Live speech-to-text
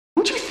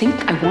Don't you think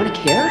I want to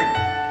care?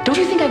 Don't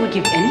you think I would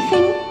give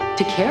anything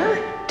to care?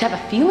 To have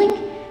a feeling?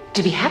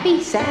 To be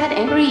happy, sad,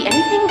 angry,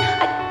 anything?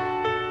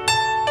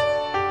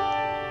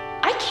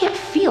 I can't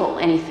feel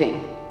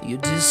anything. You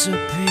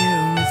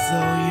disappear with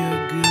all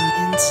your good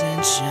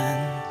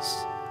intentions,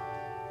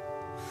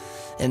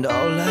 and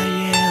all I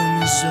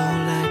am is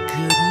all I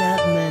could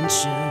not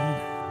mention.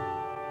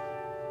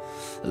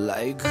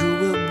 Like who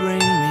will bring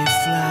me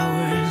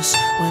flowers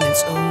when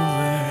it's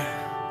over,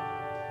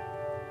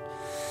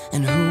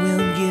 and who will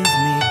give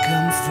me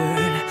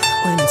comfort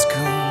when it's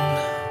cold?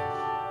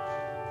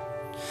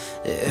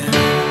 Yeah.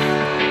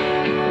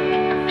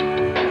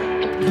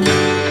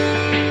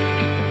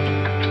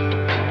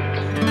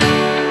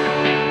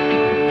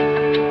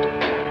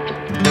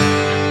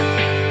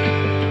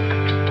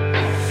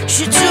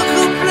 She took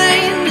a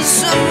plane to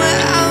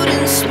somewhere out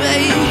in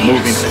space.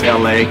 Moving to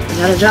LA.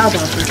 Got a job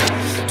offer.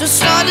 To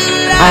start a I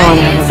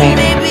wanna have a life, baby.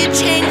 maybe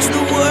change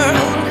the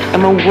world.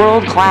 I'm a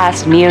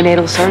world-class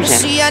neonatal surgeon.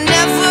 See, I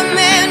never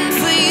meant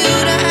for you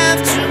to have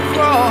to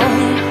crawl.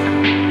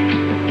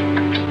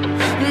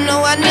 No,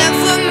 I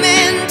never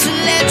meant to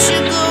let you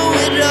go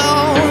at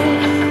all.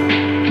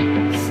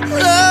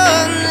 Oh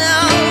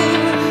no,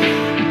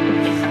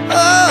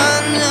 oh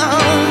no.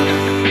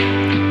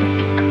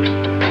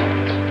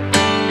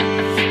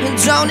 And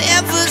don't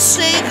ever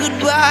say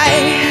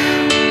goodbye.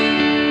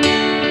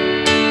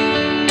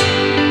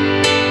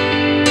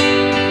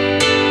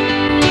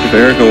 If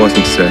Erica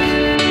wasn't sick,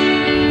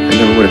 I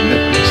never would have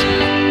met Lexie.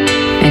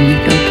 And you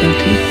feel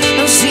guilty?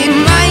 I've seen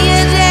my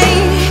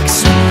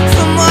headaches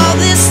from all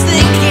this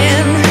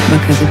thinking.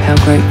 Because of how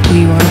grateful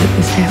you are that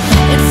this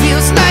happened. It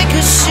feels like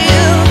a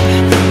ship.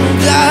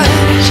 God,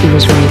 She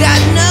was right.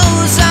 God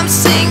knows I'm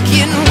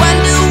sinking.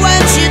 Wonder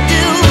what you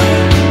do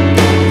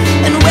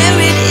and where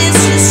it is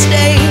to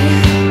stay.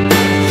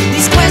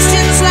 These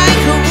questions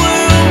like a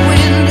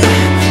whirlwind,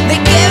 they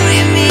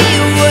carry me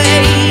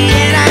away.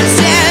 And I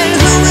said,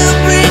 who will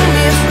bring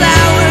me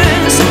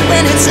flowers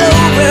when it's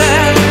over?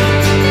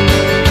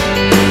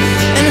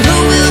 And who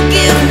will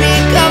give me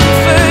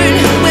comfort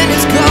when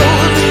it's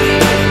cold?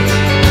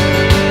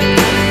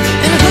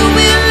 And who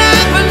will I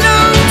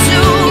belong to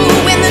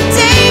when the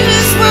day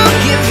just won't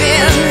give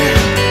in?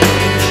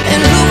 And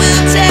who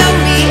will tell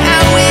me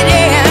how it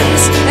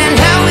ends and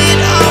how it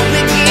all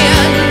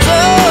begins? Oh,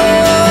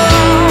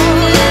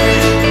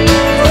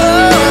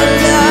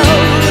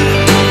 love,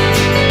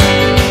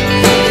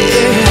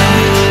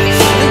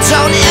 yeah. And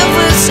don't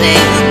ever say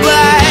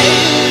goodbye.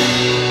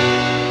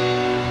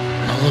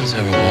 No one's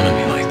ever wanted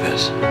me like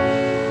this.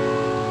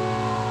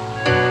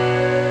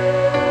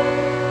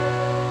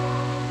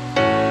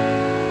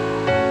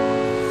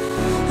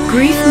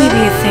 Grief may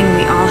be a thing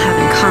we all have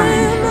in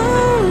common,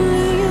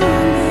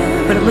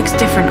 but it looks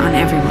different on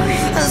everyone.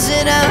 I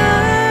said I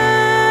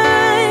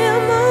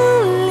am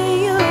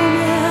only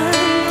human.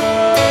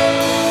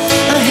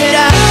 I said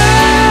I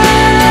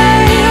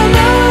am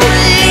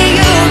only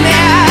human.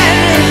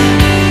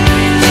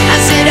 I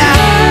said I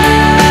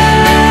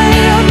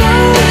am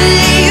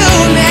only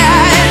human.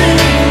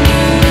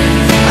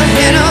 I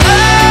said I'm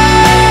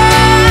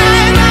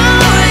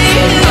only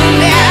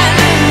human.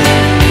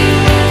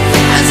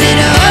 I said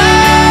I'm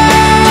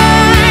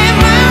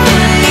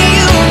only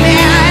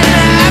human.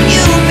 I'm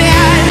human.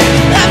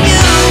 I'm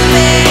human.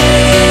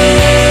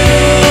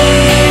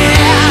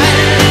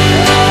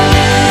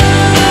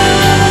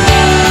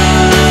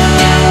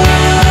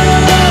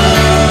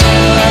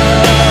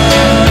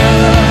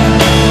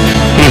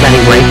 Anybody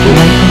wake you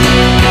lately?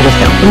 That is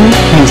helping me?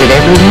 Means that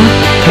everyone,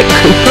 but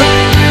Cooper,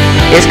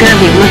 is going to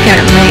be looking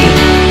at me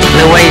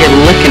the way you're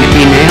looking at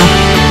me now.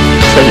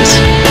 Please,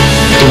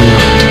 do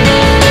not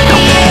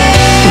help me.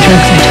 The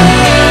drugs I took,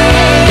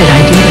 did I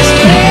do this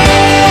to me?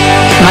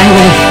 My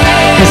life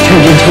has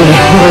turned into a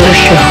horror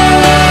show.